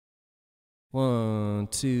1,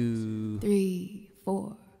 2, 3,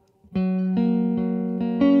 4.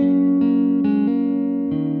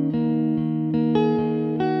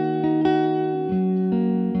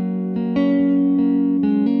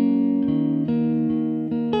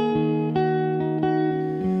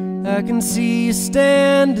 I can see you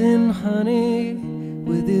standing, honey,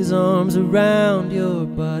 with his arms around your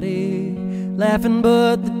body, laughing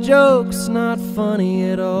but the joke's not funny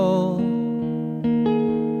at all.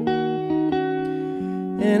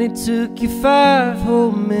 And it took you 5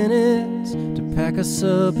 whole minutes to pack us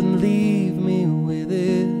up and leave me with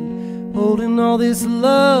it, holding all this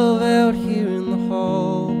love out here in the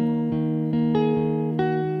hall.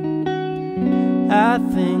 I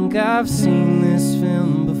think I've seen this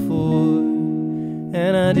film before,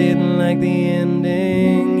 and I didn't like the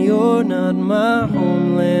ending. You're not my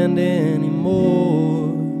homeland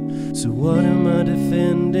anymore, so what am I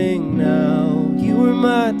defending now? You were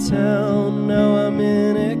my town, now I'm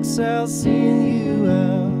in exile, seeing you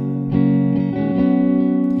out.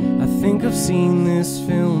 I think I've seen this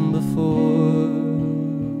film before.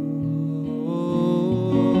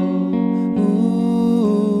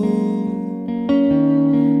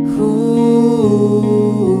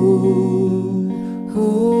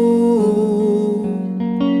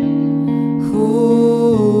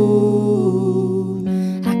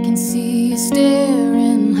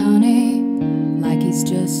 Staring, honey, like he's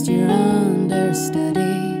just your understudy,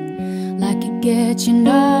 like you get your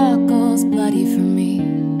knuckles bloody for me.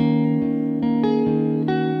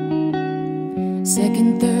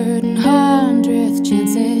 Second, third, and 100th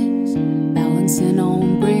chances, balancing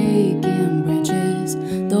on breaking branches,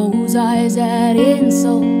 those eyes add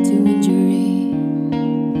insult to injury.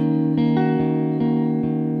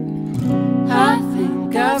 I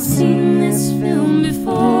think I've seen this film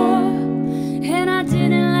before, and I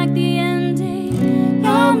didn't like the ending.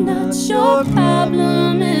 I'm not your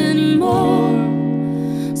problem anymore,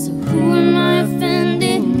 so who am I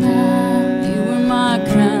offending now? You were my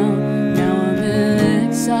crown, now I'm in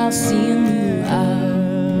exile, seeing you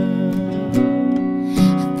out.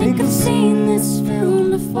 I think I've seen this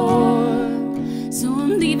film before, so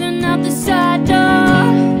I'm leaving out the side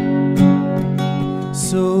door.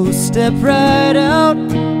 So step right out,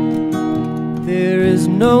 there is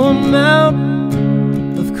no amount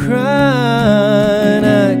of crime